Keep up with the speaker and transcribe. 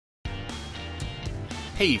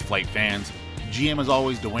Hey Flight fans, GM as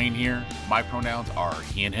always, Dwayne here. My pronouns are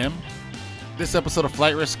he and him. This episode of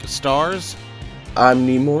Flight Risk stars... I'm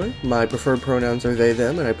Nimoy, my preferred pronouns are they,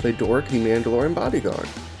 them, and I play Dork, the Mandalorian bodyguard.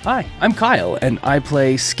 Hi, I'm Kyle, and I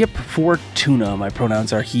play Skip Fortuna. My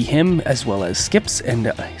pronouns are he, him, as well as Skip's,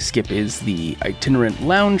 and Skip is the itinerant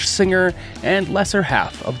lounge singer and lesser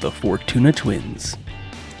half of the Fortuna twins.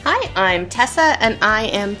 Hi, I'm Tessa, and I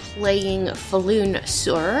am playing Falun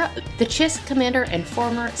Sur, the Chiss commander and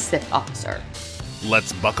former Sith officer.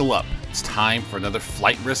 Let's buckle up. It's time for another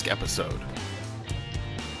Flight Risk episode.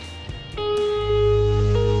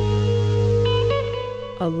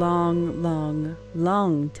 A long, long,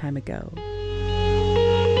 long time ago.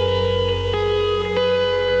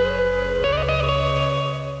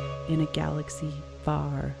 In a galaxy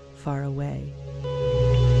far, far away.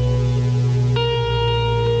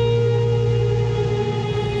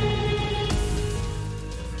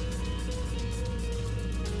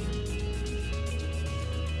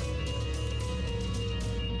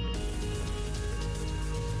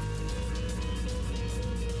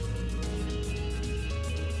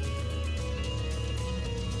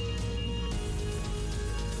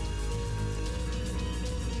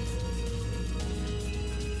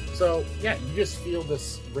 So, yeah, you just feel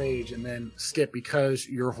this rage, and then, Skip, because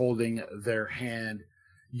you're holding their hand,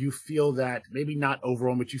 you feel that, maybe not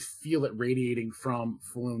overwhelmed, but you feel it radiating from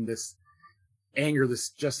Falun, this anger,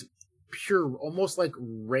 this just pure, almost like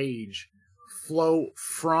rage, flow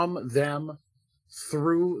from them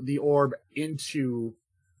through the orb into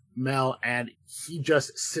Mel, and he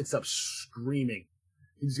just sits up screaming.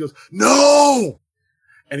 He just goes, "No!"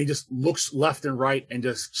 And he just looks left and right and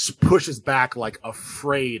just pushes back like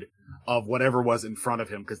afraid of whatever was in front of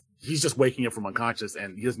him, because he's just waking up from unconscious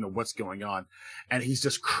and he doesn't know what's going on. And he's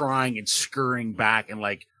just crying and scurrying back and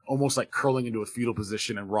like almost like curling into a fetal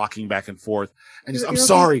position and rocking back and forth. And just, "I'm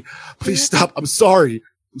sorry. Please stop. I'm sorry.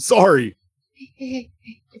 I'm sorry." Hey,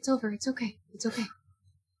 it's over. It's okay. It's okay.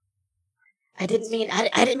 I didn't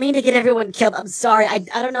mean to get everyone killed. I'm sorry. I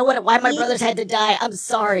don't know why my brothers had to die. I'm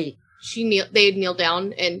sorry. They kneel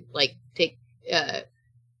down and like take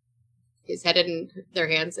his head in their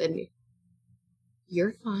hands, and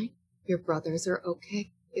you're fine. Your brothers are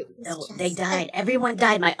okay. No, they died. Everyone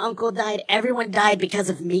died. My uncle died. Everyone died because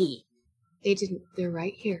of me. They didn't. They're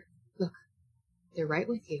right here. Look, they're right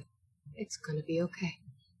with you. It's gonna be okay.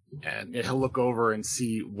 And he'll look over and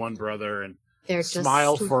see one brother and They're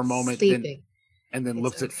smile just for a moment, sleeping. and then It's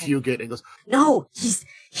looks at okay. Fugit and goes, No,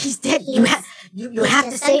 he's dead. You have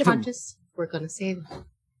to save him. We're gonna save him.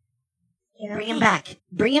 Bring him back.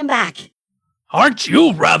 Bring him back. Aren't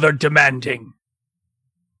you rather demanding?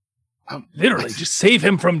 Literally, just save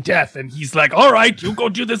him from death, and he's like, "All right, you go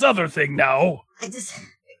do this other thing now." It's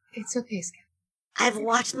okay, Skip. I've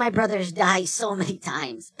watched my brothers die so many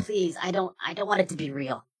times. Please, I don't want it to be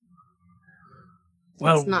real.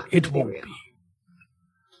 Well, not it gonna be won't real. be.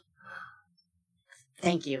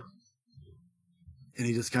 Thank you. and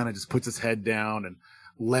he just kind of just puts his head down, and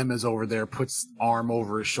Lem is over there, puts arm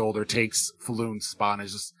over his shoulder, takes Falun's spot, and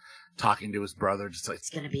is just talking to his brother, just like, It's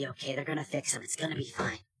gonna be okay. They're gonna fix him. It's gonna be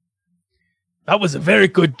fine. That was a very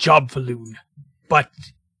good job, Falun. But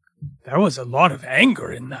there was a lot of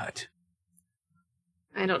anger in that.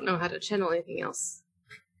 I don't know how to channel anything else.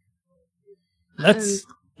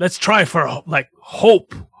 Let's try for like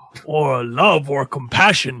hope or love or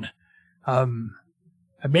compassion. And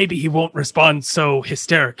maybe he won't respond so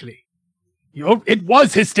hysterically. It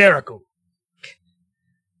was hysterical.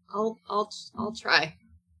 I'll try.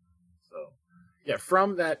 so. Yeah,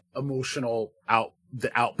 from that emotional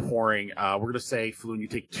outpouring, we're going to say, Falun, you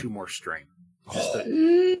take 2 more strain.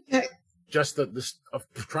 Just this of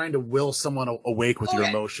trying to will someone awake with your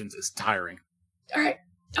emotions is tiring. All right.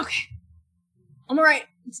 Okay. I'm all right.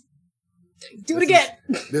 Do it again.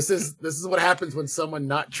 This is what happens when someone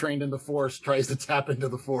not trained in the Force tries to tap into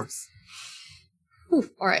the Force.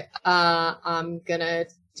 All right. I'm gonna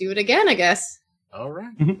do it again, I guess. All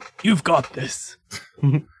right. You've got this.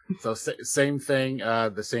 So same thing.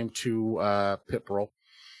 The same 2 pip roll.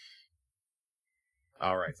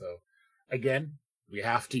 All right. So again, we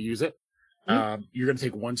have to use it. You're going to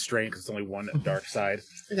take 1 strain because it's only 1 dark side.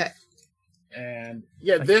 Okay. And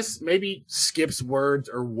yeah, this maybe Skip's words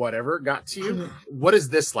or whatever got to you. What is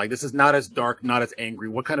this like? This is not as dark, not as angry.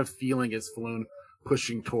 What kind of feeling is Falun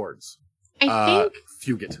pushing towards? I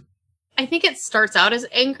Fugit. think it starts out as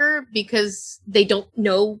anger because they don't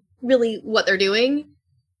know really what they're doing.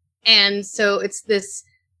 And so it's this,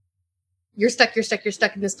 you're stuck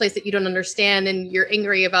in this place that you don't understand, and you're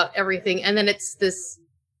angry about everything. And then it's this,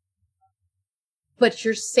 but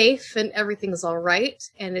you're safe and everything's all right.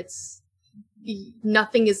 And it's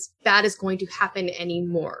nothing as bad is going to happen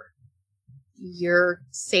anymore. You're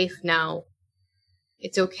safe now.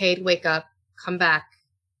 It's okay to wake up, come back.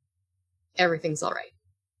 Everything's all right.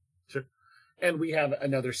 Sure. And we have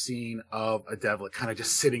another scene of a Devlet kind of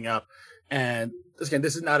just sitting up. And again,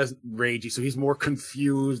 this is not as ragey, so he's more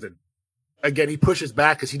confused. And again, he pushes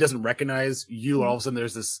back because he doesn't recognize you. All of a sudden,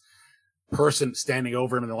 there's this person standing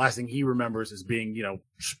over him, and the last thing he remembers is being,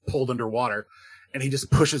 pulled underwater. And he just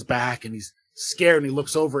pushes back, and he's scared, and he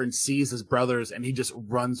looks over and sees his brothers, and he just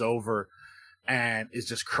runs over and is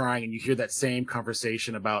just crying. And you hear that same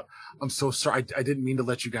conversation about, I'm so sorry. I didn't mean to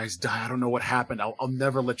let you guys die. I don't know what happened. I'll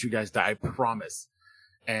never let you guys die. I promise.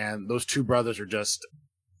 And those two brothers are just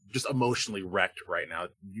emotionally wrecked right now.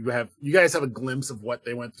 You guys have a glimpse of what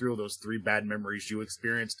they went through, those 3 bad memories you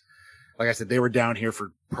experienced. Like I said, they were down here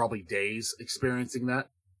for probably days experiencing that.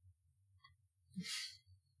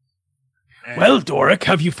 Well, Doric,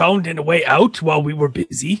 have you found a way out while we were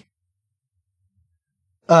busy?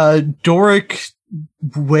 Doric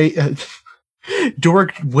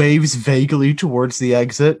waves vaguely towards the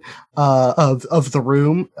exit of the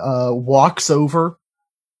room, walks over,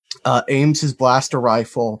 aims his blaster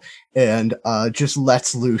rifle, and just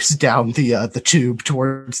lets loose down the tube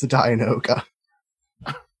towards the Dianoga.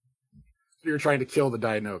 You're trying to kill the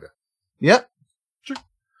Dianoga. Yep. Sure.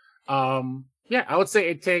 Yeah, I would say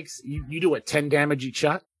it takes you do 10 damage each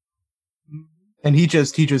shot. And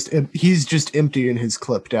he's just emptying his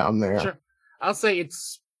clip down there. Sure. I'll say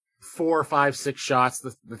it's 4, 5, 6 shots.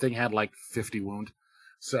 The thing had like 50 wound.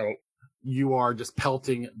 So you are just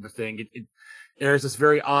pelting the thing. There's this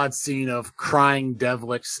very odd scene of crying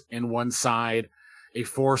Devlix in one side, a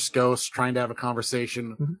Force ghost trying to have a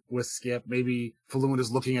conversation with Skip. Maybe Falun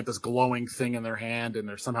is looking at this glowing thing in their hand, and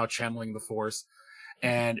they're somehow channeling the Force.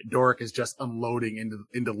 And Doric is just unloading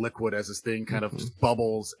into liquid as this thing kind of just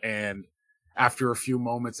bubbles, and after a few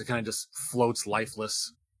moments, it kind of just floats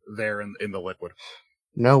lifeless there in the liquid.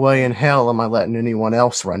 No way in hell am I letting anyone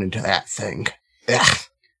else run into that thing. Ugh.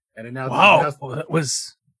 And now, Well, that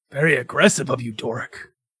was very aggressive of you, Doric.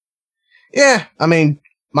 Yeah, I mean,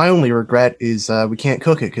 my only regret is we can't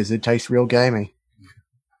cook it because it tastes real gamey.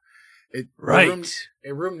 Right.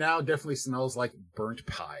 A room now definitely smells like burnt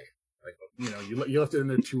pie. Like, you left it in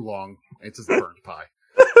there too long. It's just burnt pie.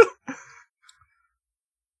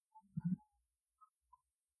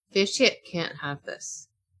 Fishit can't have this.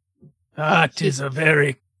 That is a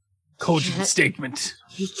very cogent statement.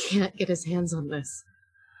 He can't get his hands on this.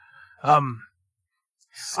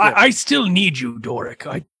 I still need you, Doric.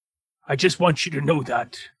 I just want you to know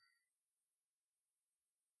that.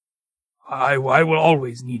 I will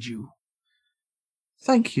always need you.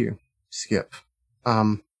 Thank you, Skip.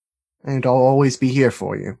 And I'll always be here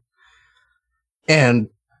for you. And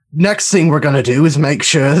next thing we're going to do is make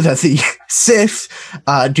sure that the Sith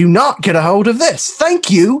do not get a hold of this. Thank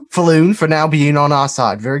you, Falun, for now being on our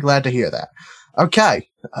side. Very glad to hear that. Okay.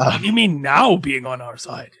 What do you mean now being on our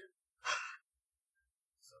side?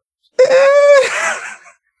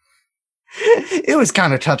 It was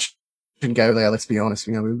kind of touch and go there, let's be honest.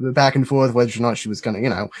 We were back and forth whether or not she was going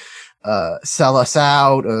to, sell us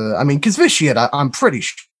out. Because Vitiate, I'm pretty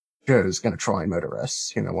sure is going to try and murder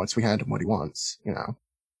us, once we hand him what he wants,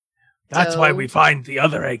 That's why we find the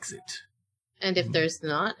other exit. And if there's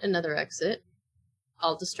not another exit,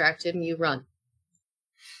 I'll distract him, you run.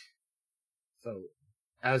 So,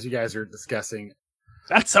 as you guys are discussing...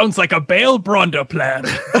 That sounds like a Bail Bronda plan.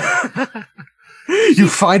 You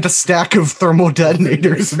find a stack of thermal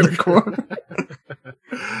detonators in the corner.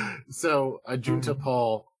 So, Junta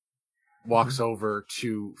Paul walks over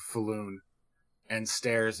to Falun and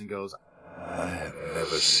stares and goes, I have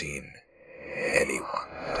never seen anyone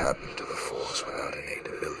tap into the Force without innate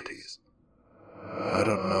abilities. I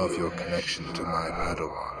don't know if your connection to my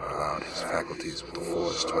Padawan allowed his faculties with the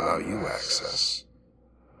Force to allow you access,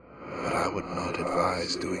 but I would not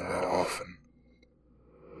advise doing that often.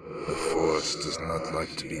 The Force does not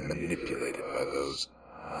like to be manipulated by those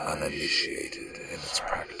uninitiated in its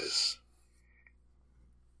practice.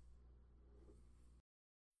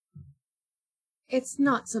 It's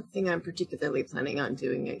not something I'm particularly planning on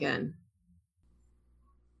doing again.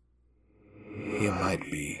 You might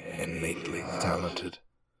be innately talented,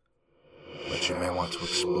 but you may want to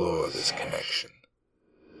explore this connection.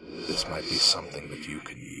 This might be something that you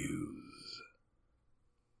can use.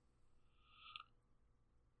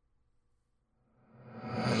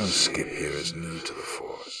 I know Skip here is new to the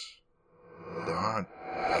Force. There aren't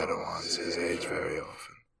Padawans his age very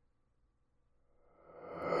often.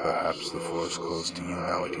 Perhaps the Force calls to you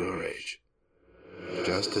now at your age,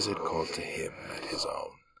 just as it called to him at his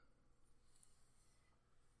own.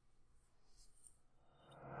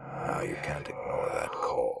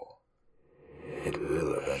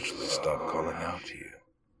 calling out to you.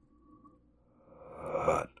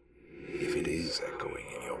 But if it is echoing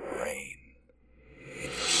in your brain, in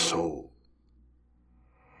your soul,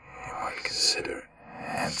 you might consider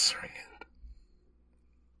answering it.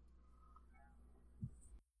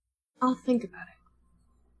 I'll think about it.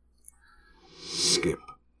 Skip.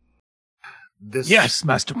 Yes,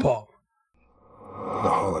 Master Paul. The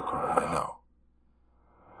holocron, I know.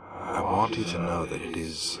 I want you to know that it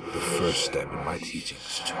is the first step in my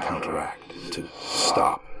teachings to counteract, to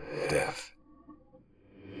stop death.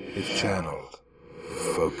 If channeled,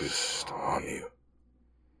 focused on you,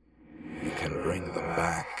 you can bring them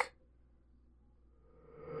back.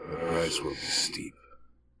 The price will be steep.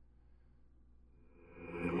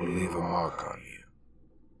 It will leave a mark on you.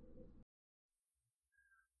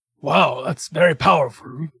 Wow, that's very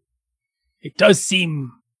powerful. It does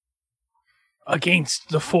seem against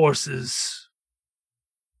the Force's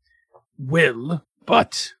will,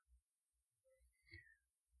 but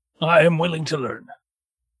I am willing to learn.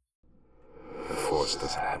 The Force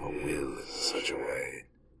doesn't have a will in such a way.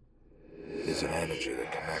 It is an energy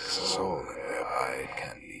that connects us all, and thereby it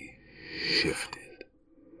can be shifted.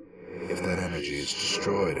 If that energy is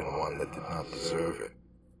destroyed in one that did not deserve it,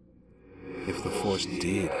 if the Force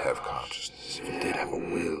did have consciousness, if it did have a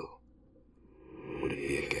will, would it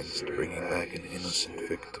be against bringing back an innocent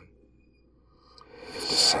victim? If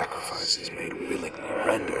the sacrifice is made willingly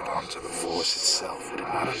rendered onto the Force itself, would it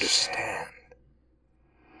not understand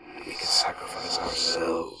that we can sacrifice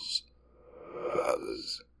ourselves for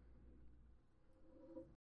others?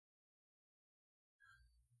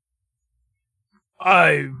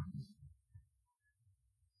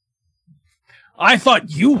 I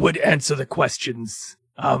thought you would answer the questions.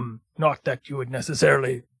 Not that you would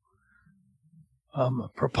necessarily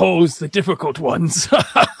propose the difficult ones.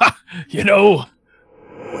 You know.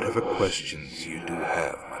 Whatever questions you do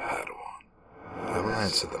have, my Padawan, I will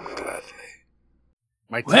answer them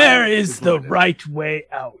gladly. Where is the right way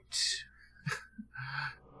out?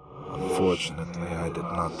 Unfortunately, I did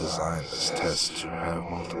not design this test to have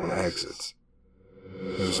multiple exits.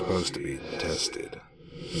 It was supposed to be tested,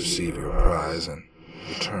 receive your prize, and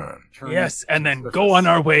return. Yes, and then go on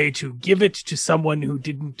our way to give it to someone who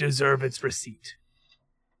didn't deserve its receipt.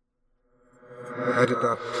 I did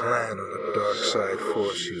not plan on a dark side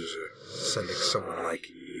Force user sending someone like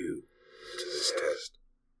you to this test.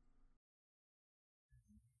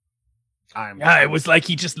 Yeah, it was like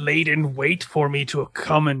he just laid in wait for me to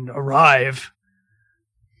come and arrive.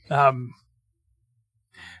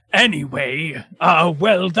 Anyway,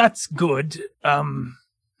 well, that's good.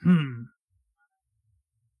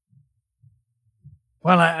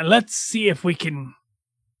 Well, let's see if we can...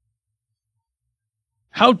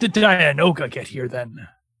 How did Dianoga get here, then?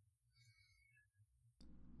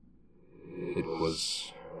 It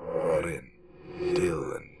was brought in.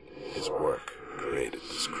 Dill and his work created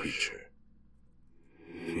this creature,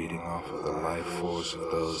 feeding off of the life force of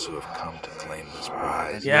those who have come to claim this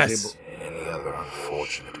prize. Yes. Any other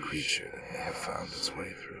unfortunate creature that may have found its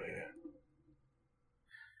way through here.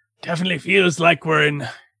 Definitely feels like we're in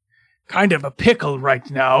kind of a pickle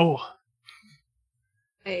right now.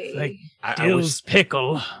 Hey. Like Dill's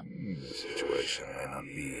pickle. The situation may not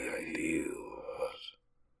be ideal,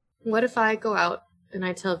 but... What if I go out and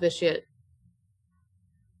I tell Vitiate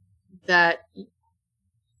that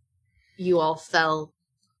you all fell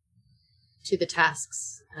to the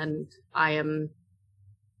tasks and I am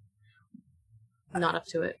not up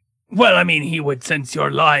to it? Well, I mean, he would sense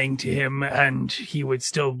you're lying to him, and he would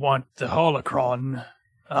still want the holocron.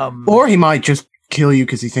 Or he might just kill you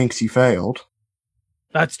because he thinks you failed.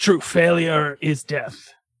 That's true. Failure is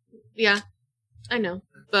death. Yeah, I know.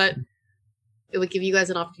 But it would give you guys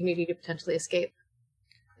an opportunity to potentially escape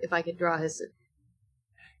if I could draw his...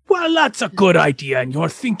 Well, that's a good idea, and you're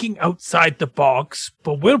thinking outside the box,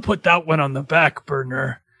 but we'll put that one on the back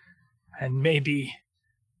burner, and maybe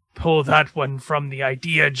pull that one from the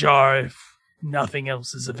idea jar if nothing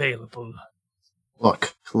else is available.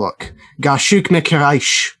 Look. Gashuk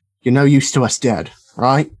Mikiraish, you're no use to us dead,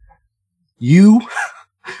 right? You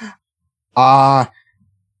are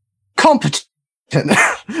competent.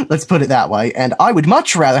 Let's put it that way. And I would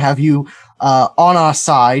much rather have you on our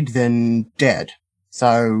side than dead.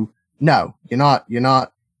 So, no, you're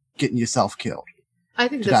not getting yourself killed. I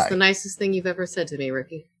think that's the nicest thing you've ever said to me,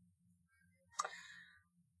 Ricky.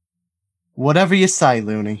 Whatever you say,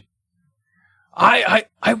 Looney. I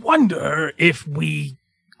wonder if we...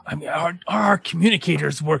 I mean, are our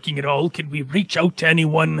communicators working at all? Can we reach out to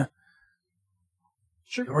anyone?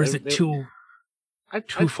 Sure. Or is it too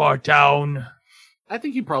far down? I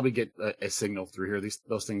think you probably get a signal through here.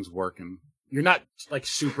 Those things work, and you're not like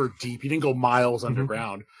super deep. You didn't go miles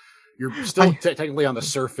underground. You're still technically on the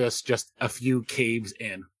surface, just a few caves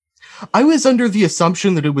in. I was under the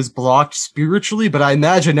assumption that it was blocked spiritually, but I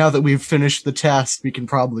imagine now that we've finished the test, we can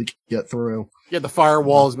probably get through. Yeah, the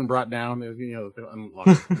firewall has been brought down. You know, unlock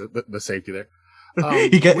the safety there.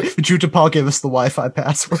 Jutapal gave us the Wi-Fi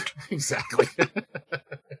password. Exactly.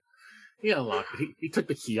 He unlocked it. He took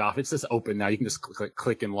the key off. It's just open now. You can just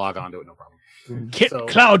click and log onto it, no problem.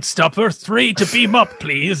 Cloudstopper 3 to beam up,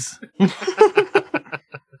 please.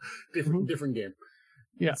 different game.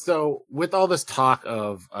 Yeah. So with all this talk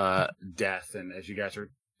of death, and as you guys are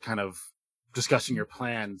kind of discussing your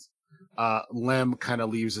plans, Lem kind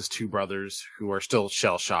of leaves his two brothers who are still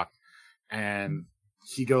shell shocked, and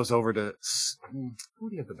he goes over to who do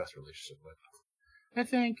you have the best relationship with? I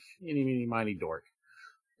think Mighty Dork.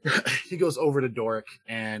 He goes over to Dork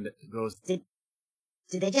and goes. Did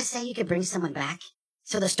they just say you could bring someone back?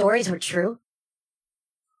 So the stories were true?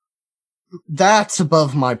 That's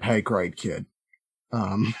above my pay grade, kid.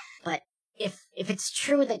 But if it's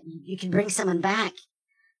true that you can bring someone back,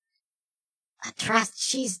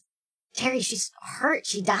 trust, Terry, she's hurt.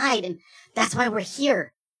 She died, and that's why we're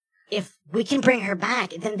here. If we can bring her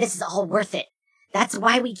back, then this is all worth it. That's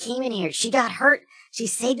why we came in here. She got hurt. She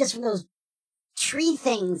saved us from those tree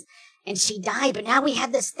things, and she died. But now we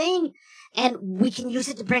have this thing, and we can use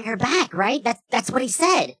it to bring her back, right? That's what he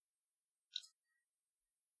said.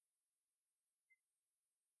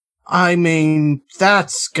 I mean,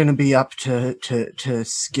 that's gonna be up to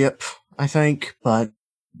Skip, I think, but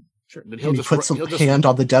sure. He puts a hand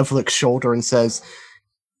on the Devlic's shoulder and says,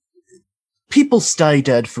 people stay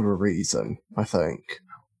dead for a reason, I think.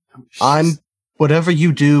 Whatever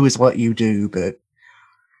you do is what you do, but...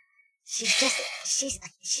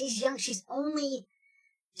 She's young. She's only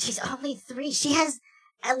 3. She has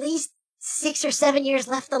at least 6 or 7 years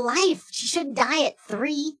left of life. She shouldn't die at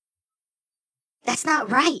 3. That's not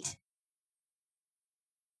right.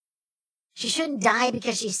 She shouldn't die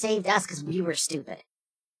because she saved us because we were stupid.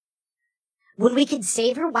 When we could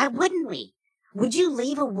save her, why wouldn't we? Would you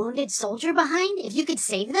leave a wounded soldier behind if you could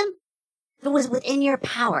save them? If it was within your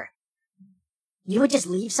power, you would just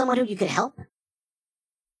leave someone who you could help?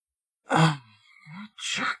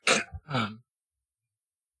 Chuck.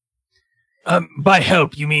 By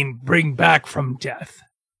help, you mean bring back from death?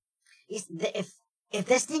 If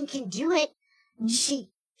this thing can do it, she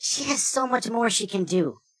has so much more she can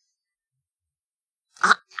do.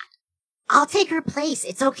 I'll take her place.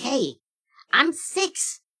 It's okay. I'm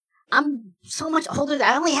 6. I'm so much older.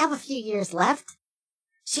 I only have a few years left.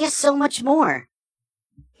 She has so much more.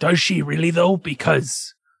 Does she really, though?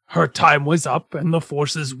 Because her time was up, and the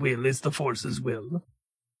Force's will is the Force's will.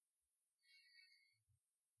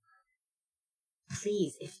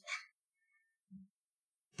 Please,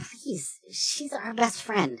 she's our best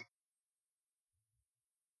friend.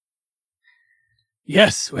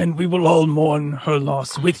 Yes, and we will all mourn her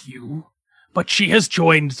loss with you. But she has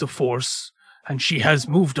joined the Force, and she has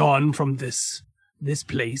moved on from this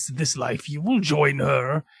place, this life. You will join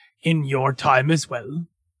her in your time as well.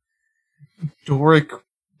 Doric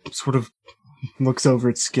sort of looks over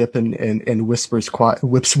at Skip and whispers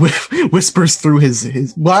whispers through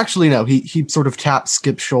his well, actually no, he sort of taps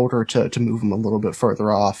Skip's shoulder to move him a little bit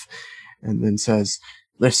further off, and then says,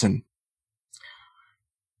 listen,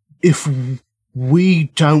 if we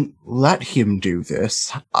don't let him do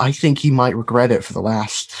this, I think he might regret it for the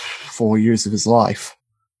last 4 years of his life.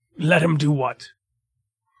 Let him do what?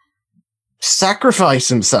 Sacrifice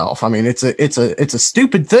himself. I mean, it's a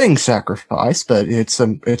stupid thing, sacrifice, but it's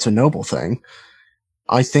a noble thing.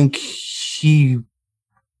 I think he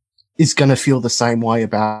is going to feel the same way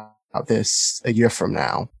about this a year from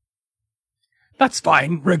now. That's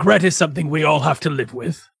fine. Regret is something we all have to live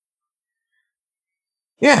with.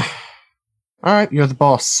 Yeah. All right, you're the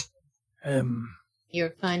boss.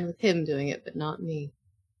 You're fine with him doing it, but not me.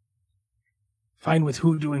 Fine with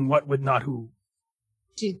who doing what with not who?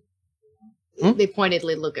 They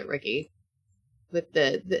pointedly look at Ricky with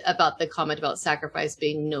about the comment about sacrifice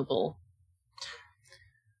being noble.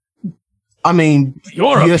 I mean,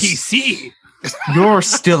 you're a PC. You're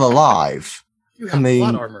still alive. You have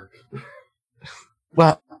plot armor.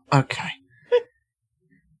 Well, okay.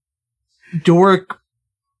 Doric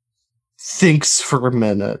thinks for a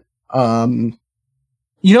minute. You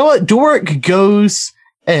know what? Doric goes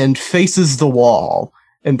and faces the wall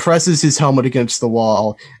and presses his helmet against the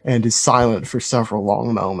wall and is silent for several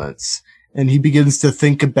long moments. And he begins to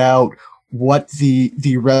think about what the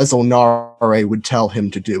Rezel Nare would tell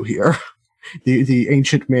him to do here. the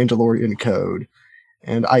ancient Mandalorian code.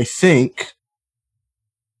 And I think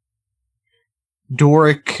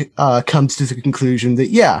Doric comes to the conclusion that,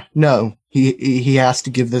 yeah, no, he has to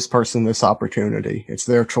give this person this opportunity. It's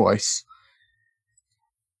their choice.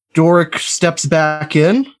 Doric steps back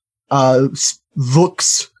in,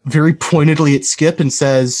 looks very pointedly at Skip and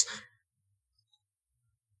says,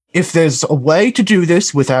 if there's a way to do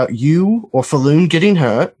this without you or Falloon getting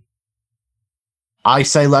hurt, I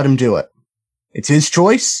say let him do it. It's his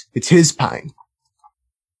choice. It's his pain.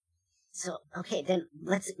 So okay, then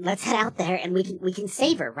let's head out there and we can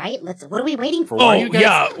save her, right? What are we waiting for? Oh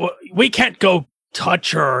yeah, well, we can't go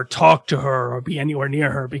touch her or talk to her or be anywhere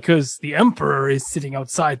near her because the Emperor is sitting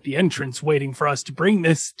outside the entrance waiting for us to bring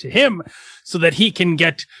this to him so that he can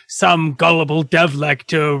get some gullible Devlek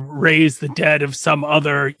to raise the dead of some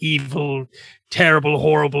other evil, terrible,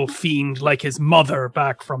 horrible fiend like his mother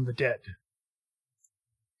back from the dead.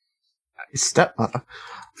 Stepmother.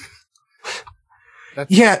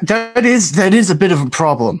 Yeah, that is a bit of a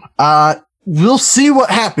problem. We'll see what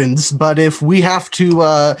happens, but if we have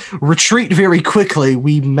to retreat very quickly,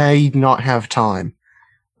 we may not have time.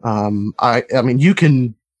 I mean, you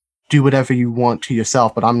can do whatever you want to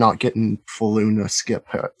yourself, but I'm not getting Falloon or Skip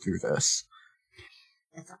hurt through this.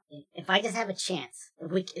 If I just have a chance,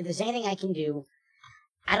 if there's anything I can do,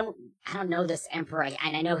 I don't know this Emperor,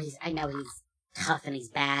 and I know he's tough and he's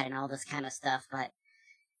bad and all this kind of stuff, but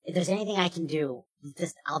if there's anything I can do,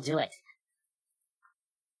 I'll do it.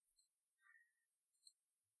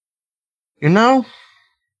 You know,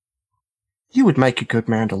 you would make a good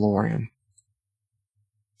Mandalorian.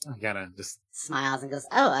 I gotta just smiles and goes,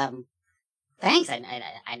 "Oh, thanks.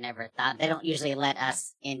 I never thought they don't usually let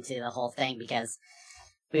us into the whole thing because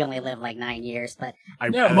we only live like 9 years." But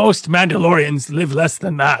most Mandalorians live less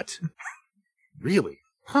than that. Really?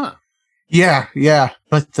 Huh? Yeah.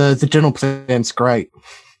 But the dental plan's great.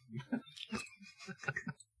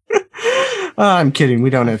 I'm kidding. We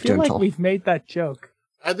don't have dental. Like we've made that joke.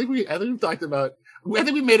 I think we've talked about. I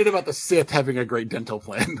think we made it about the Sith having a great dental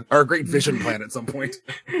plan or a great vision plan at some point.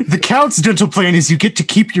 The Count's dental plan is you get to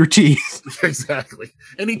keep your teeth. Exactly.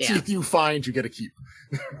 Any teeth you find, you get to keep.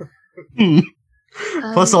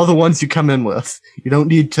 Plus all the ones you come in with. You don't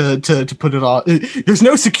need to put it on. There's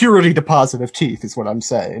no security deposit of teeth, is what I'm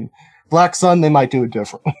saying. Black Sun, they might do it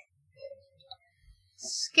different.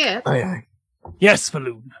 Skip, Aye. Yes,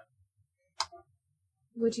 Falloon.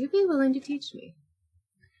 would you be willing to teach me?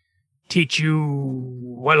 Teach you?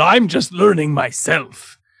 Well, I'm just learning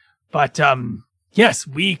myself. But, yes,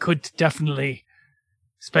 we could definitely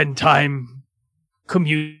spend time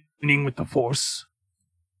communing with the Force.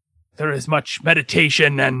 There is much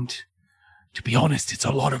meditation and, to be honest, it's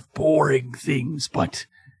a lot of boring things, but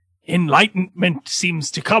enlightenment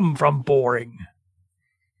seems to come from boring.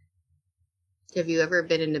 Have you ever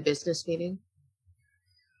been in a business meeting?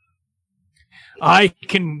 I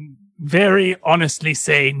can very honestly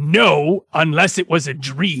say no, unless it was a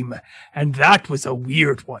dream, and that was a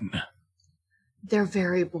weird one. They're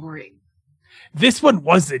very boring. This one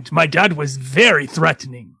wasn't. My dad was very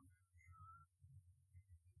threatening.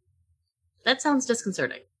 That sounds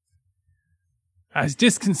disconcerting. As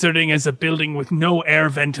disconcerting as a building with no air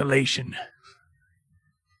ventilation.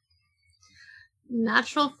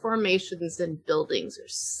 Natural formations and buildings are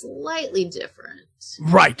slightly different.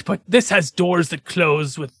 Right, but this has doors that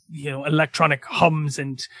close with, electronic hums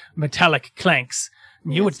and metallic clanks.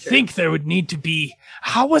 You would think there would need to be...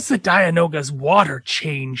 How was the Dianoga's water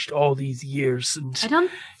changed all these years? And I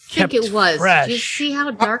don't think it was. Fresh? Did you see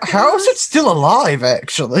how dark it How was? is it still alive,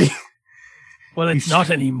 actually? Well, it's not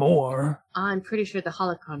anymore. I'm pretty sure the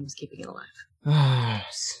holocron was keeping it alive.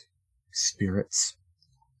 Spirits.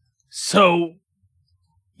 So,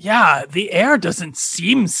 yeah, the air doesn't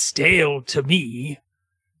seem stale to me.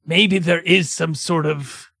 Maybe there is some sort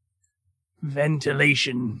of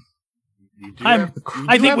ventilation. I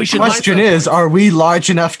think we should... The question is, are we large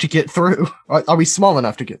enough to get through? Are we small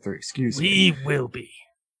enough to get through? Excuse me. We will be.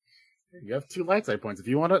 You have 2 light side points. If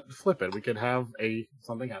you want to flip it, we could have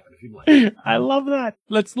something happen if you'd like. I love that.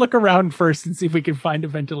 Let's look around first and see if we can find a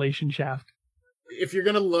ventilation shaft. If you're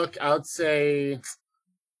going to look, I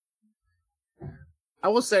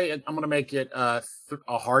will say I'm going to make it a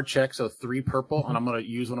hard check, so 3 purple, and I'm going to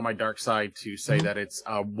use one of my dark side to say that it's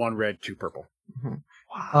 1 red, 2 purple.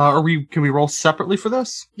 Wow. Can we roll separately for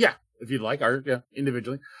this? Yeah, if you'd like, or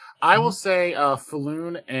individually. I will say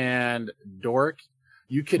Falloon and Doric,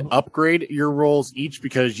 you could upgrade your rolls each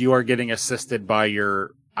because you are getting assisted by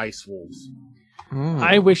your ice wolves.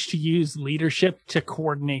 I wish to use leadership to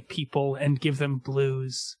coordinate people and give them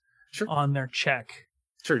blues on their check.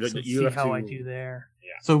 Sure, so you see have how to... I do there.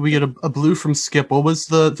 Yeah. So we get a blue from Skip. What was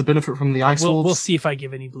the benefit from the ice wolves? We'll see if I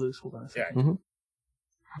give any blues. Hold on a second. Yeah.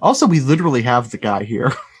 Also, we literally have the guy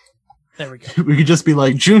here. There we go. We could just be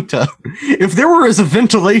like, Junta, if there were a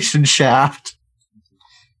ventilation shaft.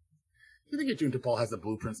 You think Junta Paul has the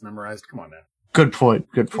blueprints memorized? Come on, man. Good point.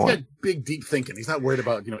 He's got big, deep thinking. He's not worried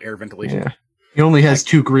about, air ventilation. Yeah. He only has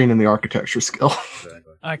 2 green in the architecture skill.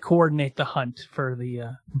 Exactly. I coordinate the hunt for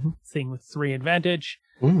the thing with 3 advantage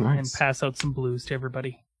Ooh, nice. and pass out some blues to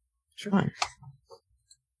everybody. Sure. Nice.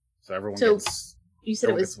 So everyone So, gets... You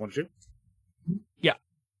said it everyone was gets 1 shoot?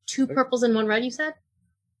 2 purples and 1 red, you said?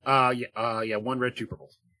 Yeah, 1 red, 2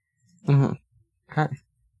 purples. Mm-hmm. Okay. All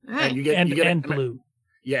right. And you get, And blue.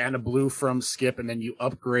 Yeah, and a blue from Skip, and then you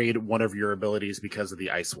upgrade one of your abilities because of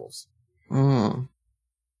the Ice Wolves. Mm.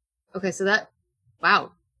 Okay, so that...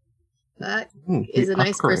 Wow. That Ooh, is a the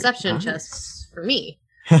nice upgrade. perception Nice. check for me.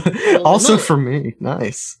 Also moly. for me.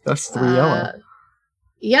 Nice. That's 3 yellow.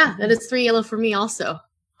 Yeah, that is 3 yellow for me also.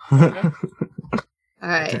 All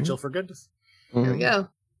right, Potential for goodness. here we go.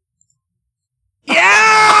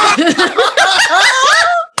 Yeah!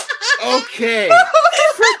 Okay.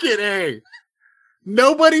 Frickin' A.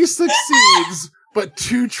 Nobody succeeds, but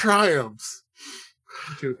 2 triumphs.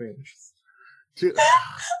 2 advantages.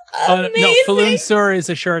 No, Falloon Sur is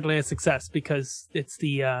assuredly a success because it's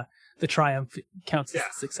the triumph counts as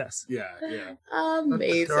a success. Yeah, yeah.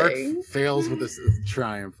 Amazing. Dark fails with this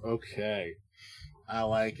triumph. Okay. I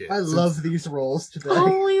like it. I love these rolls today.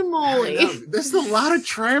 Holy I moly. know. There's a lot of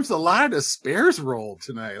triumphs, a lot of despairs rolled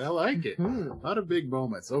tonight. I like it. Mhm. A lot of big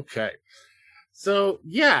moments. Okay. So,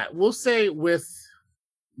 yeah, we'll say with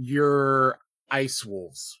your Ice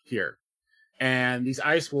Wolves here. And these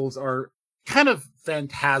Ice Wolves are kind of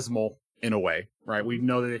phantasmal in a way, right? We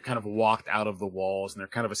know that they've kind of walked out of the walls and they're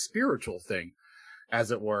kind of a spiritual thing, as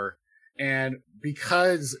it were. And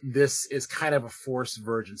because this is kind of a force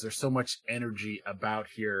vergence, there's so much energy about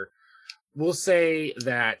here. We'll say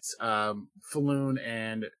that Falloon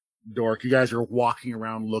and Dork, you guys are walking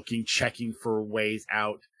around looking, checking for ways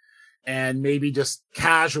out. And maybe just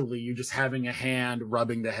casually, you're just having a hand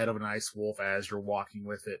rubbing the head of an ice wolf as you're walking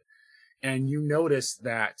with it. And you notice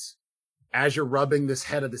that as you're rubbing this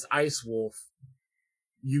head of this ice wolf,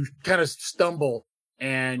 you kind of stumble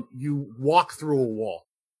and you walk through a wall.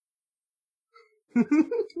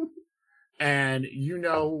 And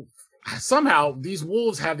somehow these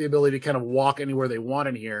wolves have the ability to kind of walk anywhere they want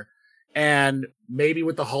in here. And maybe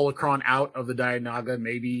with the holocron out of the Dianaga,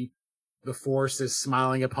 maybe the force is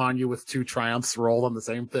smiling upon you with 2 triumphs rolled on the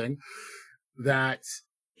same thing. That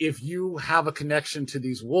if you have a connection to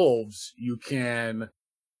these wolves, you can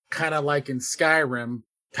kind of like in Skyrim,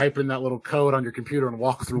 type in that little code on your computer and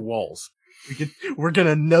walk through walls. We're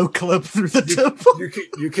gonna no clip through the temple.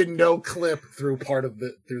 You can no clip through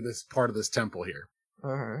this part of this temple here.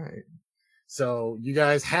 All right. So you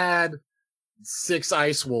guys had 6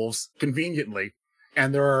 ice wolves conveniently,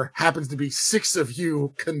 and there happens to be 6 of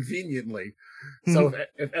you conveniently. So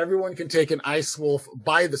if everyone can take an ice wolf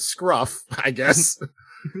by the scruff, I guess,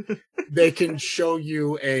 they can show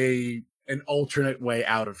you an alternate way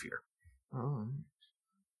out of here. Oh.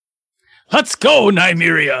 Let's go,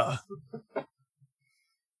 Nymeria!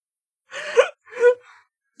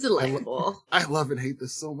 Delightful. I love and hate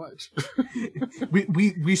this so much.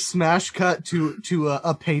 We smash cut to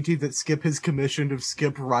a painting that Skip has commissioned of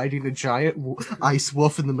Skip riding a giant ice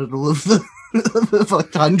wolf in the middle of the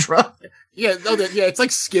tundra. Yeah, it's like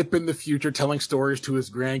Skip in the future telling stories to his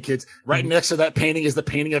grandkids. Right next to that painting is the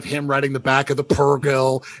painting of him riding the back of the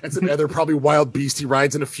Purrgil and some other probably wild beast he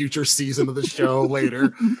rides in a future season of the show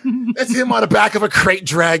later. That's him on the back of a crate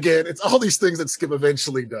dragon. It's all these things that Skip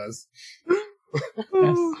eventually does.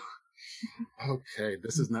 Yes. Okay,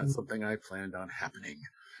 this is not something I planned on happening.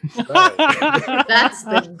 That's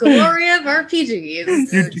the glory of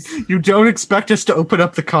RPGs. You don't expect us to open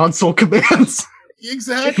up the console commands.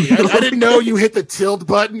 Exactly. I didn't know you hit the tilt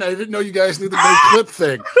button. I didn't know you guys knew the no clip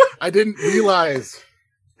thing. I didn't realize.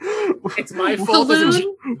 It's my fault.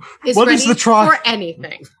 Falloon is What ready is the for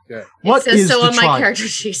anything. Yeah. What It says is so the on my triumph? character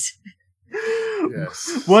sheet.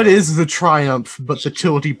 Yes. What is the triumph but the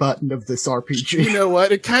tilde button of this You RPG? know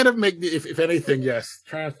what? It kind of make me, if anything, yes.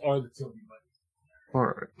 Triumphs are the tilde button.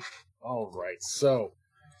 Alright. All right. So,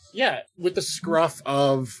 yeah, with the scruff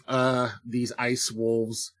of these ice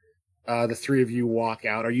wolves, the 3 of you walk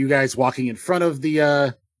out. Are you guys walking in front of the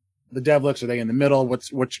Devlix? Are they in the middle?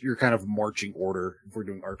 What's your kind of marching order if we're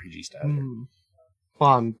doing RPG style?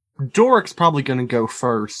 Doric's probably gonna go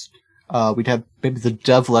first. We'd have maybe the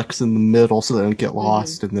Devlex in the middle so they don't get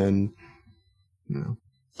lost, and then,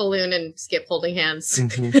 Falloon and Skip holding hands.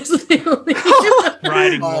 Mhm. That's the only-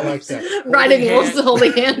 Riding Oh, I wolves. like that. Riding Holding wolves hands.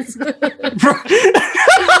 holding hands.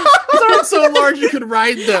 get so large you could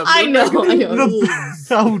ride them. I know.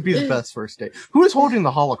 That would be the best first date. Who is holding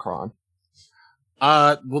the holocron?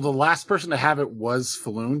 Well, the last person to have it was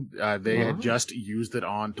Falloon. They had just used it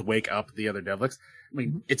to wake up the other Devlix. I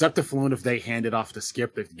mean, it's up to Falloon if they hand it off to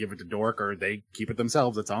Skip, they have to give it to Dork, or they keep it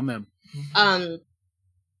themselves. It's on them.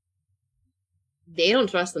 They don't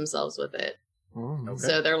trust themselves with it. Okay.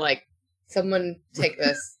 So they're like, someone take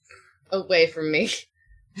this away from me.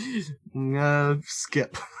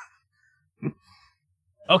 Skip.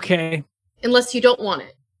 Okay. Unless you don't want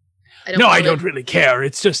it. I don't really care.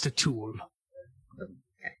 It's just a tool.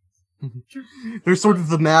 There's sort of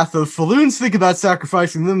the math of Falloons think about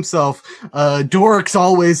sacrificing themselves. Dork's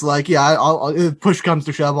always like, yeah, I'll if push comes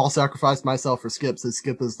to shove, I'll sacrifice myself for Skip, so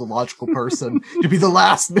Skip is the logical person to be the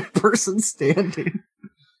last person standing.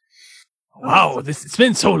 Wow, it's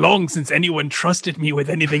been so long since anyone trusted me with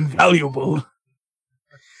anything valuable.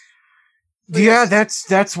 Yeah,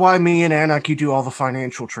 that's why me and Anarchy do all the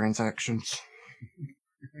financial transactions.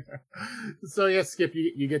 So yeah, Skip,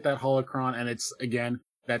 you get that holocron, and it's, again,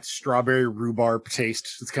 that strawberry rhubarb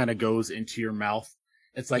taste just kind of goes into your mouth.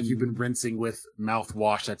 It's like you've been rinsing with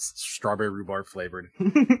mouthwash that's strawberry rhubarb flavored.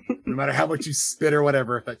 No matter how much you spit or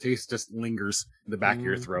whatever, that taste just lingers in the back of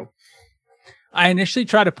your throat. I initially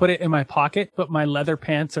tried to put it in my pocket, but my leather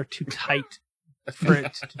pants are too tight for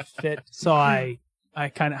it to fit. So I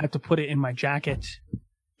kind of have to put it in my jacket.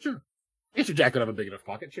 Sure. Get your jacket have a big enough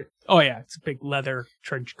pocket, sure. Oh yeah, it's a big leather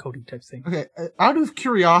trench coaty type thing. Okay, out of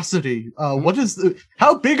curiosity,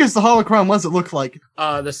 how big is the holocron? What does it look like?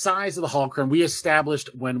 The size of the holocron, we established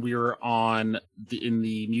when we were in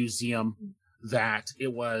the museum that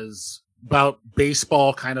it was about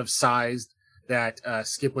baseball kind of sized, that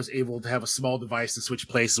Skip was able to have a small device to switch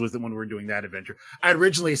places with it when we were doing that adventure. I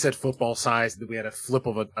originally said football sized, that we had a flip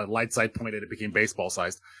of a light side point and it became baseball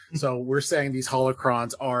sized. So we're saying these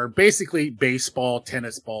holocrons are basically baseball,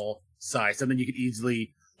 tennis ball size, and then you could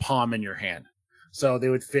easily palm in your hand. So they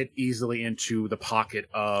would fit easily into the pocket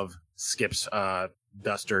of Skip's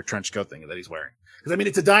duster trench coat thing that he's wearing. Because, I mean,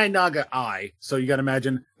 it's a Dianaga eye, so you got to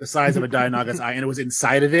imagine the size of a Dianaga's eye, and it was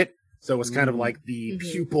inside of it. So it was kind of like the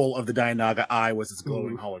pupil of the Dianaga eye was this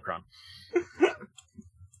glowing holocron.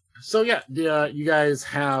 So yeah, you guys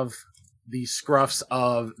have the scruffs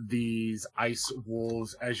of these ice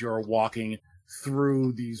wolves as you're walking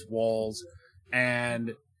through these walls.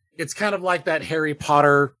 And it's kind of like that Harry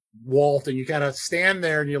Potter wall thing. You kind of stand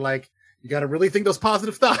there and you're like, you got to really think those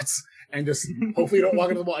positive thoughts and just hopefully you don't walk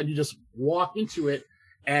into the wall, and you just walk into it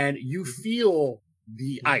and you feel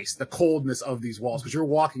the ice, the coldness of these walls, because you're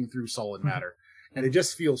walking through solid matter, and it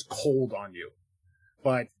just feels cold on you.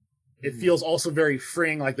 But it feels also very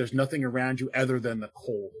freeing, like there's nothing around you other than the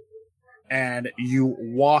cold. And you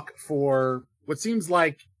walk for what seems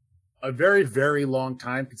like a very, very long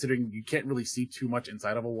time, considering you can't really see too much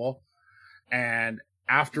inside of a wall. And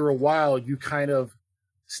after a while, you kind of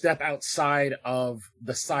step outside of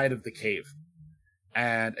the side of the cave.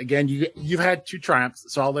 And again, you've had two triumphs,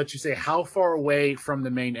 so I'll let you say, how far away from the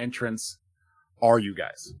main entrance are you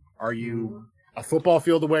guys? Are you a football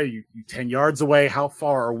field away? Are you 10 yards away? How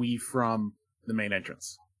far are we from the main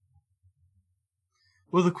entrance?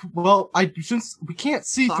 Since we can't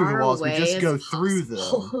see through the walls, we just go through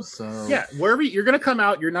them. So yeah, wherever you're gonna come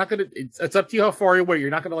out, you're not gonna. It's up to you how far you're away. You're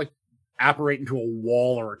not gonna like apparate into a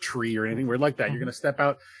wall or a tree or anything weird like that. You're gonna step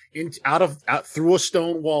out through a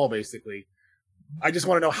stone wall, basically. I just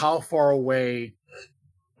want to know, how far away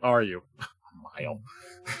are you? A mile.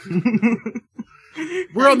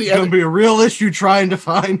 We're on the it's gonna be a real issue trying to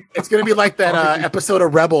find. It's gonna be like that episode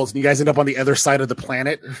of Rebels, and you guys end up on the other side of the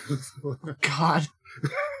planet. God.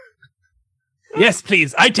 Yes,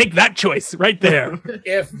 please. I take that choice right there.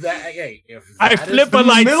 If I flip a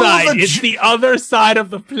light side, it's the other side of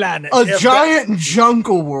the planet. A giant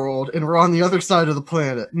jungle world, and we're on the other side of the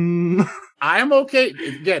planet. I'm okay.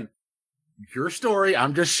 Again, your story,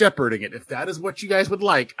 I'm just shepherding it. If that is what you guys would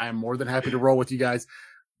like, I'm more than happy to roll with you guys,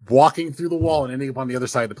 walking through the wall and ending up on the other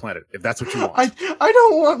side of the planet, if that's what you want. I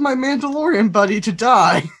don't want my Mandalorian buddy to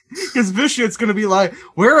die, because Vishit's going to be like,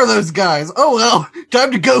 where are those guys? Oh, well,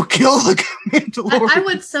 time to go kill the Mandalorian. I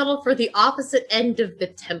would settle for the opposite end of the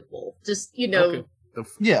temple. Just, Okay.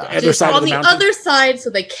 The other side on of the the other side so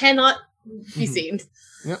they cannot be seen.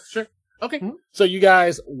 Yep, sure. Okay. So you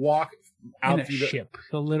guys walk out in a ship.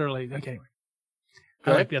 So literally, okay.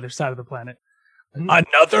 Go I ahead. like the other side of the planet.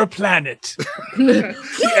 Another planet.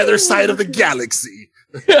 The other side of the galaxy.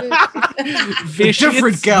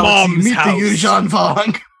 Different galaxy. Meet the Yuuzhan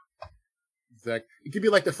Vong. Exactly. It could be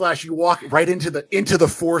like the Flash. You walk right into the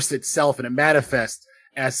Force itself, and it manifests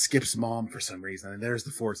as Skip's mom for some reason. And there's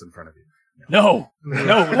the Force in front of you. No,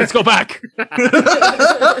 let's go back.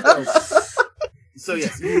 So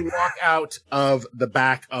yes, you walk out of the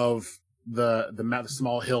back of the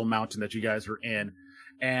small hill mountain that you guys were in,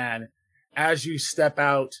 and as you step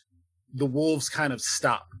out, the wolves kind of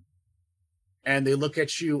stop, and they look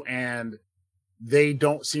at you, and they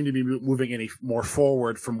don't seem to be moving any more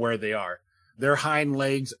forward from where they are. Their hind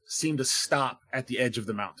legs seem to stop at the edge of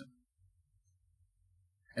the mountain,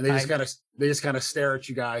 and they just kind of stare at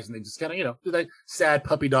you guys, and they just kind of do that sad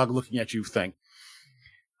puppy dog looking at you thing.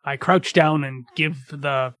 I crouch down and give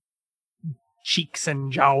the cheeks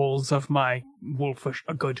and jowls of my wolf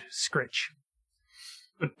a good scritch.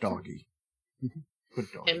 Good doggy. Good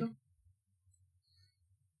doggy.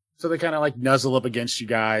 So they kind of like nuzzle up against you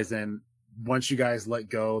guys, and once you guys let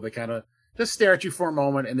go, they kind of just stare at you for a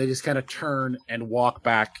moment, and they just kind of turn and walk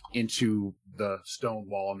back into the stone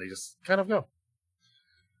wall, and they just kind of go.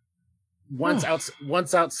 Once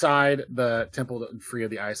outside the temple free of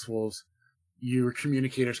the ice wolves, your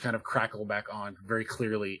communicators kind of crackle back on very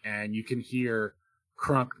clearly, and you can hear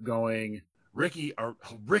Crunk going, Ricky, are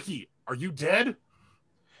you dead?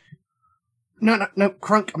 No,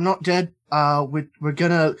 Crunk, I'm not dead. We're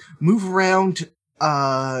gonna move around.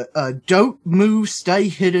 Don't move, stay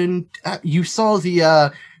hidden. You saw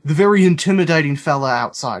the very intimidating fella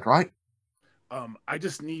outside, right? I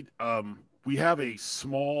just need, we have a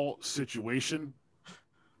small situation.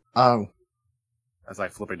 Oh. As I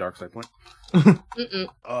flip a dark side point.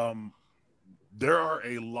 There are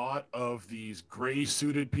a lot of these gray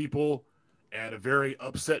suited people and a very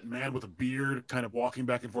upset man with a beard kind of walking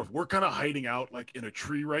back and forth. We're kind of hiding out like in a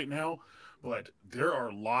tree right now, but there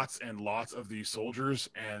are lots and lots of these soldiers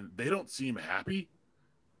and they don't seem happy.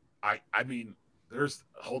 I mean,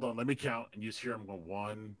 hold on, let me count, and you just hear them go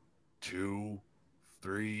 1, 2,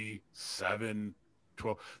 3, 7,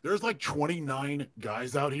 12. There's like 29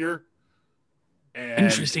 guys out here. And,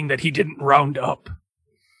 interesting that he didn't round up.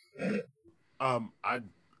 I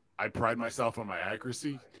pride myself on my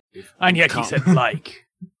accuracy. And yet he said like.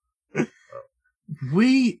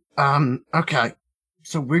 Okay.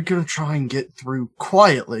 So we're gonna try and get through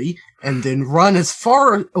quietly and then run as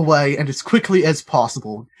far away and as quickly as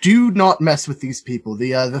possible. Do not mess with these people.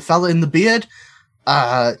 The fella in the beard,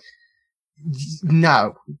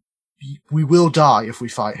 no. We will die if we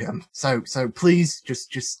fight him. So please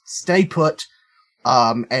just stay put.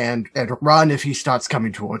 And run if he starts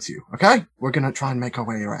coming towards you. Okay? We're gonna try and make our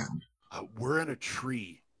way around. We're in a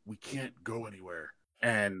tree. We can't go anywhere.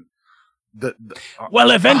 And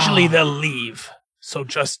well, eventually they'll leave. So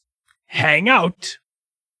just hang out.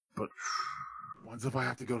 But what if I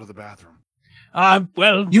have to go to the bathroom?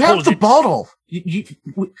 Well, you have the bottle.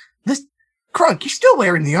 This Crunk, you're still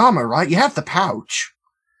wearing the armor, right? You have the pouch.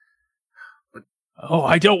 But,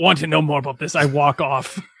 I don't want to know more about this. I walk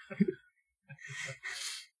off.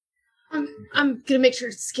 I'm gonna make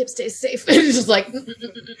sure Skip stays safe. Just like,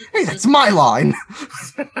 hey, that's my line.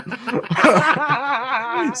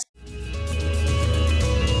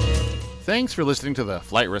 Thanks for listening to the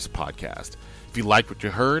Flight Risk Podcast. If you liked what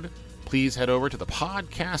you heard, please head over to the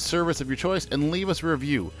podcast service of your choice and leave us a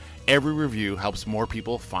review. Every review helps more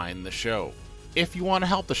people find the show. If you want to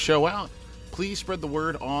help the show out, please spread the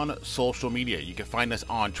word on social media. You can find us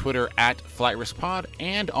on Twitter @FlightRiskPod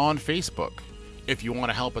and on Facebook. If you want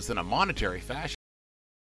to help us in a monetary fashion,